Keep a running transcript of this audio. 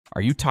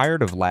Are you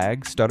tired of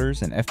lag,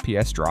 stutters, and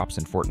FPS drops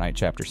in Fortnite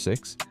Chapter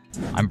 6?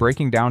 I'm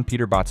breaking down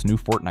PETERBOT's new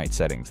Fortnite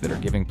settings that are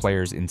giving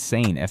players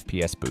insane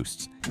FPS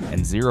boosts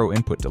and zero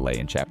input delay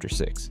in Chapter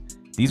 6.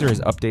 These are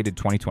his updated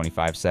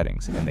 2025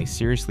 settings, and they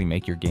seriously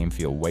make your game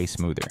feel way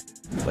smoother.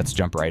 Let's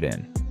jump right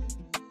in.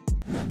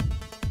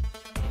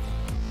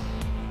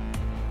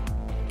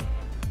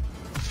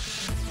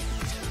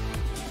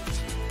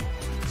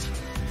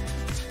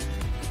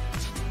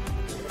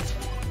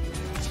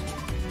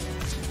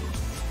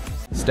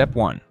 Step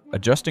 1.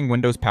 Adjusting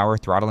Windows power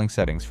throttling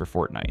settings for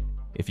Fortnite.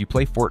 If you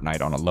play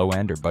Fortnite on a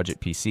low-end or budget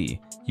PC,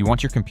 you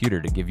want your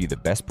computer to give you the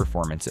best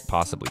performance it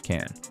possibly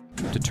can.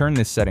 To turn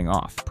this setting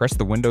off, press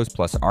the Windows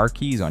plus R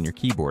keys on your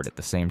keyboard at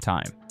the same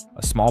time.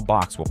 A small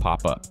box will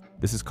pop up.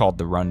 This is called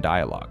the Run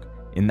dialog.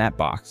 In that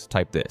box,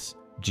 type this,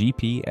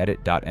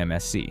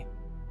 gpedit.msc.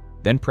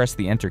 Then press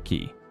the Enter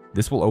key.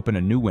 This will open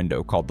a new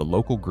window called the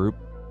Local Group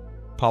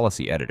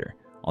Policy Editor.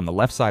 On the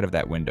left side of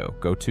that window,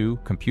 go to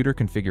Computer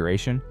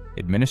Configuration,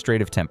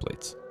 Administrative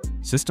Templates.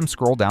 System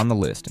scroll down the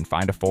list and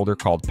find a folder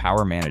called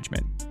Power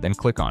Management, then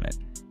click on it.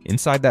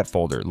 Inside that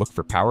folder, look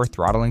for Power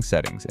Throttling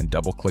Settings and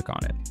double-click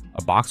on it.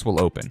 A box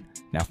will open.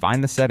 Now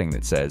find the setting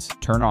that says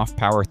Turn off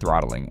Power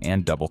Throttling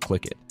and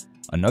double-click it.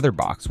 Another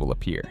box will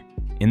appear.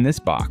 In this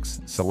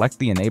box, select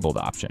the Enabled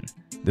option.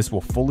 This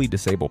will fully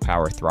disable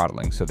power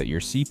throttling so that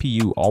your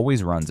CPU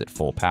always runs at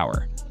full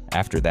power.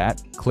 After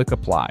that, click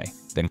Apply,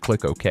 then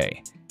click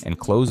OK, and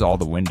close all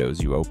the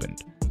windows you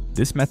opened.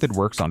 This method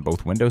works on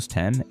both Windows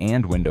 10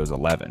 and Windows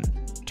 11.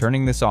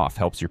 Turning this off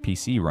helps your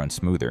PC run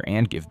smoother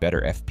and give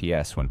better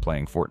FPS when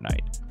playing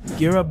Fortnite.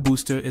 Gear Up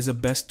Booster is the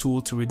best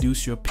tool to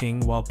reduce your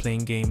ping while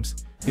playing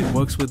games. It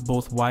works with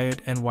both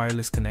wired and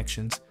wireless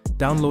connections.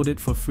 Download it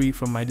for free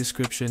from my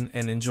description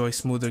and enjoy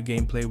smoother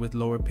gameplay with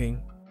lower ping.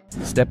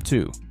 Step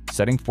 2.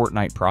 Setting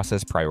Fortnite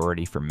process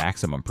priority for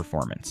maximum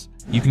performance.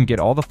 You can get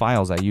all the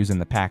files I use in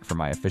the pack from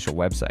my official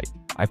website.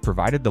 I've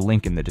provided the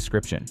link in the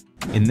description.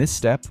 In this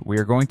step, we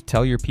are going to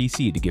tell your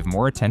PC to give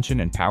more attention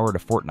and power to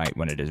Fortnite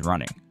when it is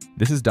running.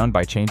 This is done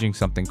by changing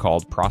something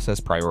called process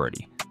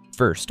priority.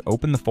 First,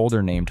 open the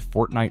folder named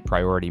Fortnite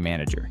Priority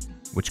Manager,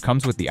 which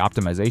comes with the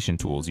optimization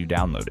tools you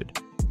downloaded.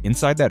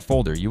 Inside that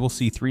folder, you will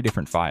see 3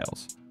 different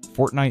files: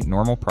 Fortnite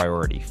Normal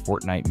Priority,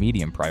 Fortnite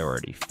Medium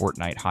Priority,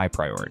 Fortnite High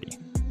Priority.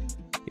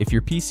 If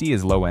your PC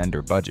is low-end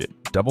or budget,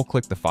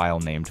 double-click the file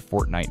named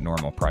Fortnite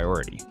Normal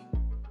Priority.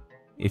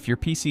 If your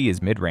PC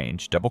is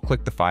mid-range,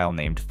 double-click the file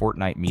named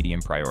Fortnite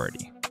Medium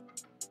Priority.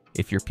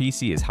 If your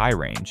PC is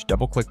high-range,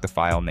 double-click the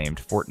file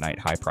named Fortnite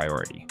High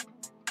Priority.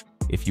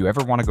 If you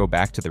ever want to go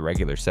back to the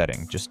regular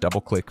setting, just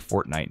double-click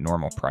Fortnite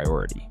Normal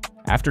Priority.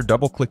 After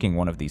double-clicking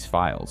one of these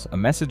files, a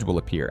message will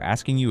appear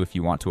asking you if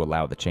you want to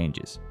allow the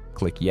changes.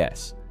 Click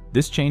Yes.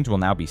 This change will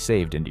now be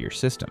saved into your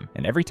system,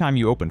 and every time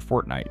you open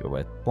Fortnite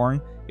with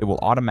Porn, it will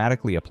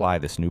automatically apply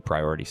this new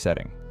priority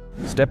setting.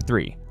 Step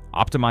 3.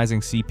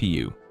 Optimizing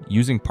CPU.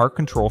 Using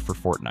ParkControl for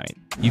Fortnite.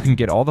 You can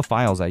get all the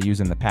files I use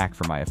in the pack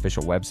from my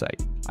official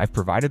website. I've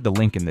provided the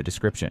link in the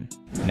description.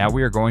 Now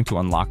we are going to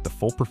unlock the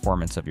full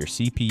performance of your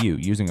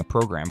CPU using a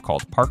program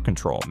called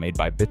ParkControl made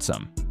by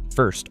Bitsum.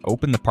 First,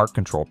 open the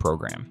ParkControl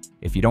program.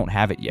 If you don't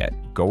have it yet,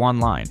 go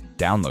online,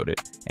 download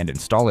it, and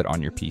install it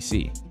on your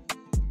PC.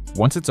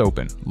 Once it's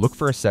open, look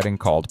for a setting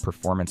called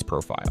Performance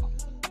Profile.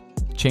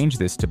 Change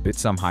this to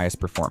Bitsum Highest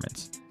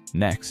Performance.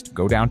 Next,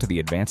 go down to the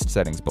advanced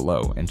settings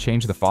below and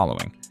change the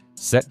following: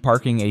 Set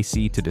Parking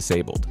AC to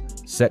Disabled,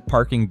 Set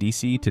Parking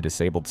DC to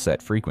Disabled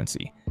Set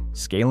Frequency,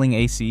 Scaling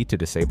AC to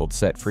Disabled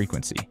Set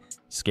Frequency,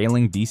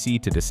 Scaling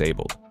DC to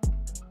Disabled.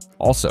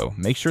 Also,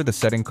 make sure the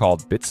setting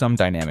called Bitsum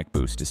Dynamic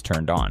Boost is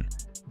turned on.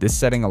 This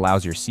setting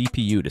allows your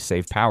CPU to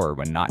save power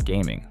when not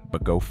gaming,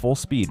 but go full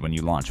speed when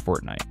you launch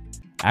Fortnite.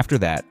 After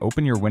that,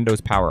 open your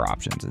Windows power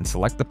options and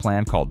select the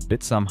plan called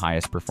Bitsum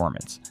Highest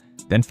Performance.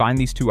 Then find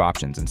these 2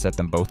 options and set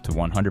them both to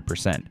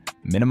 100%.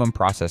 Minimum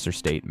processor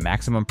state,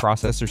 maximum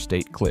processor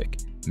state, click.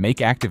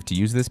 Make active to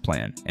use this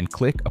plan, and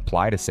click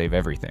Apply to save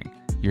everything.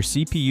 Your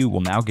CPU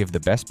will now give the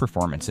best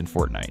performance in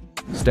Fortnite.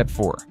 Step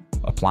 4.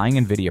 Applying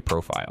NVIDIA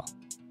Profile.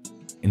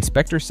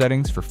 Inspector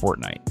settings for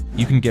Fortnite.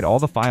 You can get all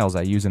the files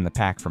I use in the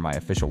pack from my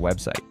official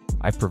website.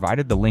 I've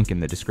provided the link in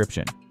the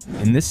description.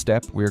 In this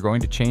step, we are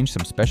going to change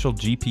some special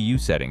GPU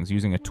settings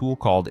using a tool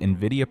called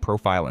NVIDIA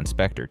Profile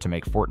Inspector to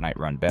make Fortnite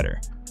run better.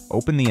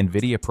 Open the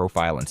NVIDIA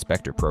Profile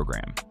Inspector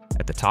program.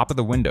 At the top of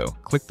the window,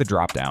 click the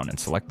drop-down and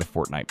select the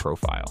Fortnite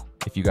profile.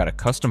 If you got a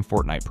custom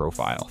Fortnite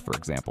profile, for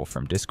example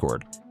from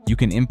Discord, you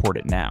can import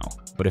it now,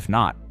 but if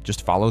not,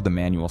 just follow the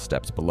manual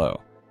steps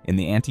below. In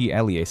the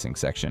anti-aliasing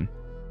section,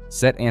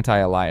 set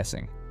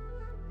anti-aliasing.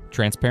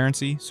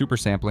 Transparency, super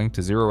sampling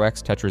to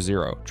 0x tetra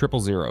 0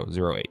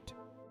 00008.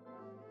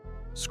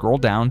 Scroll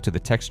down to the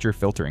texture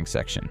filtering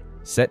section.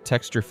 Set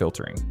texture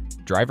filtering.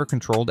 Driver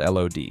controlled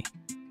LOD.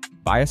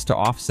 Bias to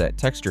offset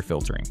texture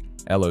filtering.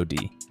 LOD.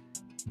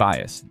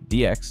 Bias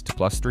DX to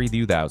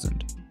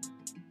 +3000.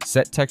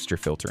 Set texture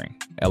filtering.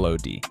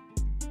 LOD.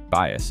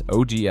 Bias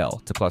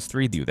OGL to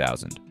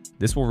 +3000.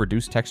 This will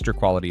reduce texture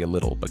quality a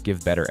little but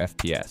give better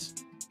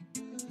FPS.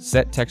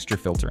 Set texture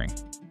filtering.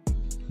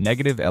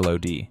 negative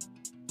LOD,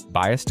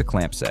 bias to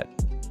clamp set,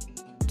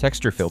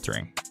 texture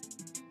filtering,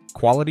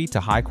 quality to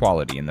high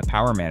quality in the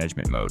power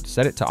management mode,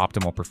 set it to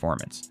optimal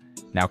performance.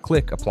 Now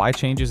click Apply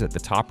Changes at the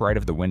top right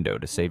of the window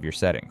to save your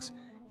settings.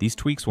 These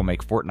tweaks will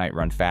make Fortnite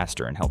run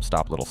faster and help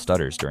stop little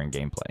stutters during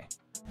gameplay.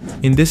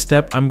 In this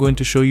step, I'm going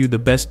to show you the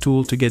best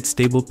tool to get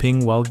stable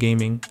ping while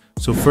gaming.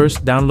 So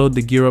first, download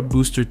the GearUp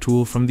Booster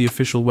tool from the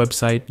official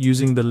website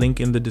using the link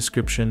in the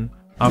description.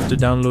 After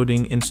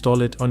downloading,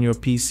 install it on your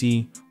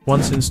PC.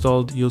 Once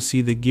installed, you'll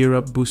see the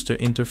GearUp Booster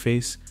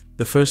interface.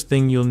 The first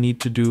thing you'll need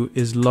to do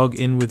is log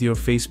in with your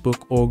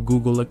Facebook or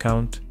Google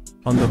account.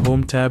 On the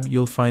Home tab,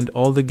 you'll find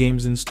all the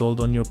games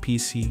installed on your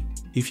PC.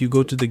 If you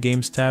go to the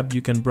Games tab,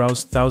 you can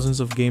browse thousands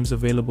of games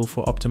available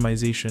for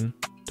optimization.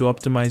 To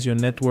optimize your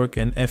network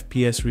and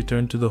FPS,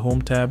 return to the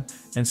Home tab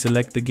and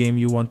select the game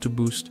you want to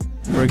boost.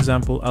 For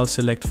example, I'll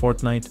select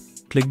Fortnite.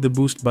 Click the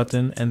Boost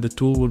button and the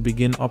tool will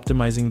begin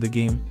optimizing the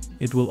game.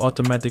 It will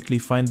automatically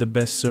find the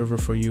best server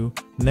for you.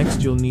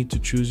 Next, you'll need to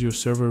choose your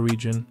server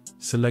region.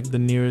 Select the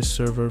nearest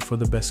server for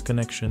the best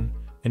connection.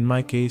 In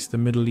my case, the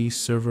Middle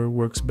East server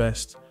works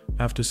best.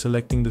 After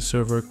selecting the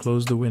server,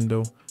 close the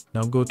window.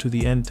 Now go to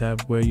the End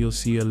tab where you'll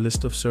see a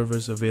list of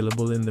servers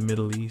available in the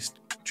Middle East.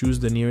 Choose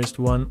the nearest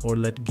one or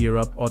let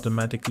GearUp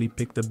automatically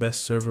pick the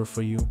best server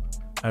for you.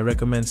 I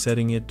recommend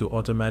setting it to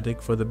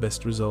automatic for the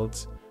best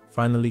results.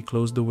 Finally,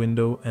 close the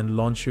window and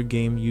launch your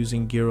game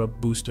using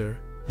GearUp Booster.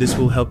 This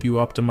will help you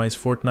optimize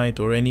Fortnite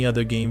or any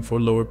other game for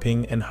lower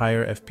ping and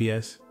higher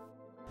FPS.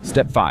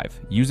 Step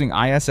 5. Using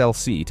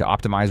ISLC to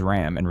optimize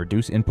RAM and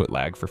reduce input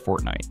lag for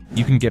Fortnite.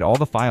 You can get all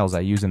the files I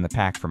use in the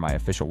pack from my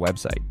official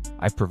website.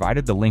 I've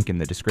provided the link in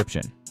the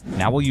description.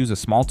 Now we'll use a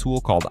small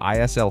tool called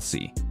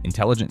ISLC,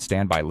 Intelligent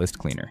Standby List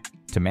Cleaner,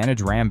 to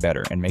manage RAM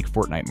better and make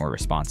Fortnite more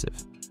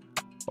responsive.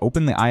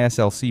 Open the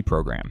ISLC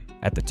program.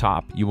 At the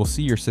top, you will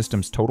see your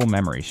system's total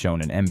memory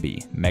shown in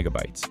MB,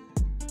 megabytes.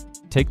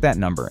 Take that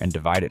number and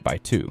divide it by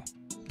 2.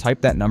 Type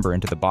that number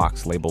into the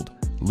box labeled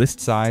List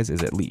Size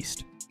is at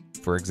least.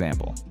 For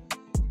example,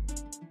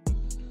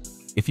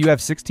 if you have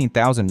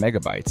 16,000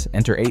 megabytes,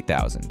 enter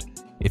 8,000.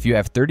 If you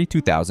have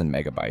 32,000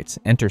 megabytes,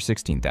 enter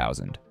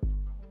 16,000.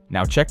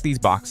 Now check these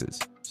boxes.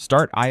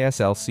 Start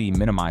ISLC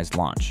minimized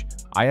launch.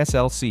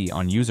 ISLC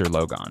on user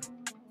logon.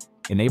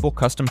 Enable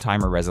custom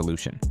timer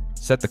resolution.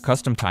 Set the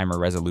custom timer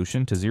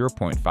resolution to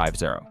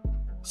 0.50.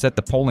 Set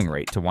the polling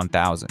rate to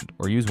 1000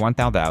 or use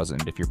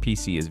 1000 if your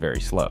PC is very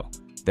slow.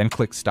 Then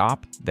click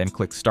Stop, then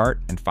click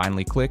Start, and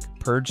finally click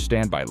Purge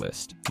Standby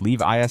List. Leave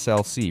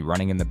ISLC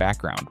running in the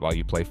background while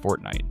you play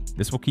Fortnite.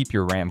 This will keep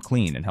your RAM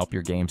clean and help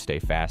your game stay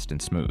fast and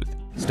smooth.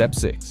 Step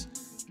 6.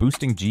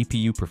 Boosting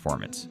GPU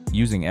performance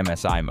using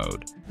MSI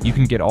mode. You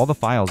can get all the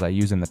files I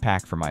use in the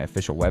pack from my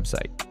official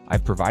website.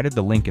 I've provided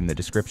the link in the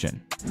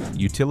description.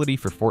 Utility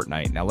for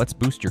Fortnite. Now let's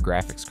boost your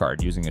graphics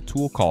card using a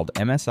tool called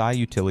MSI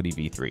Utility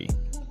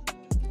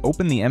V3.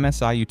 Open the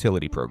MSI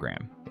Utility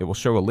program. It will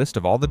show a list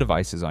of all the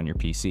devices on your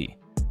PC.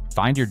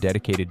 Find your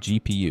dedicated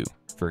GPU,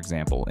 for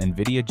example,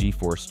 NVIDIA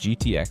GeForce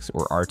GTX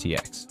or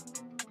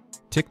RTX.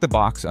 Tick the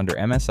box under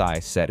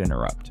MSI Set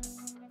Interrupt.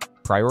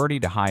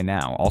 Priority to High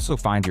now. Also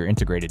find your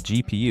integrated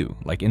GPU,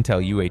 like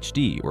Intel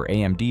UHD or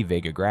AMD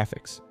Vega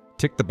Graphics.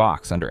 Tick the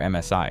box under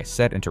MSI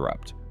Set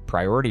Interrupt.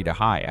 Priority to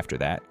High after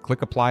that,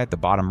 click Apply at the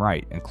bottom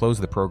right and close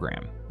the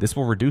program. This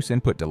will reduce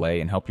input delay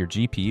and help your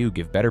GPU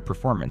give better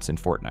performance in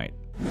Fortnite.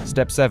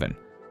 Step 7.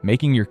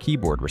 Making your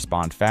keyboard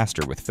respond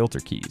faster with filter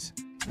keys.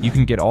 You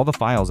can get all the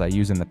files I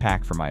use in the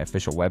pack from my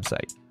official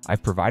website.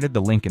 I've provided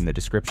the link in the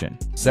description.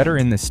 Setter.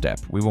 In this step,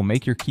 we will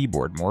make your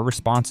keyboard more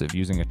responsive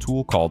using a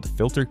tool called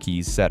Filter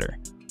Keys Setter.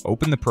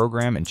 Open the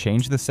program and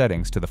change the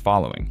settings to the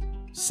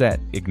following. Set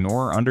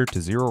Ignore under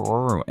to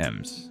 0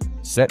 ms.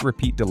 Set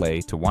Repeat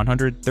Delay to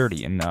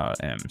 130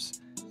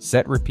 ms.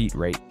 Set Repeat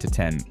Rate to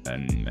 10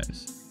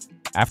 ms.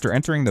 After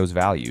entering those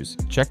values,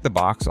 check the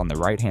box on the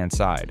right-hand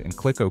side and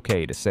click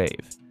OK to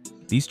save.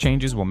 These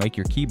changes will make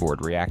your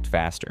keyboard react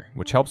faster,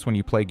 which helps when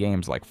you play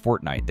games like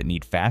Fortnite that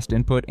need fast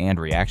input and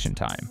reaction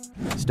time.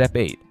 Step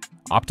 8.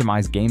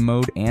 Optimize game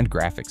mode and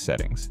graphics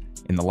settings.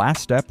 In the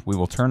last step, we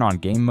will turn on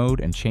game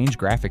mode and change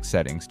graphics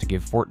settings to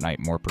give Fortnite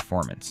more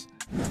performance.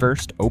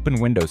 First,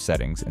 open Windows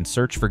settings and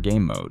search for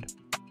game mode.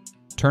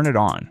 Turn it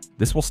on.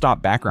 This will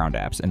stop background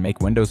apps and make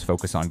Windows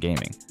focus on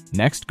gaming.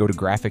 Next, go to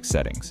graphics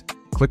settings.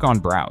 Click on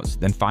Browse,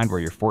 then find where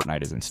your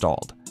Fortnite is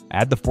installed.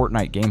 Add the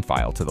Fortnite game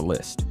file to the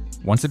list.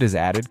 Once it is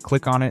added,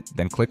 click on it,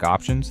 then click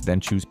Options, then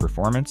choose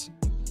Performance,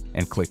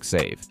 and click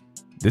Save.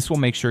 This will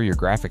make sure your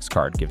graphics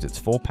card gives its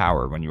full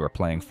power when you are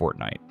playing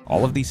Fortnite.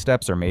 All of these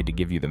steps are made to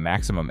give you the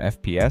maximum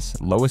FPS,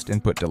 lowest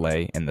input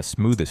delay, and the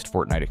smoothest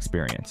Fortnite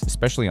experience,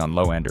 especially on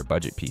low-end or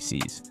budget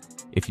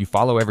PCs. If you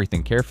follow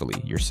everything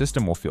carefully, your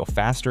system will feel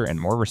faster and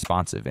more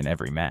responsive in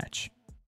every match.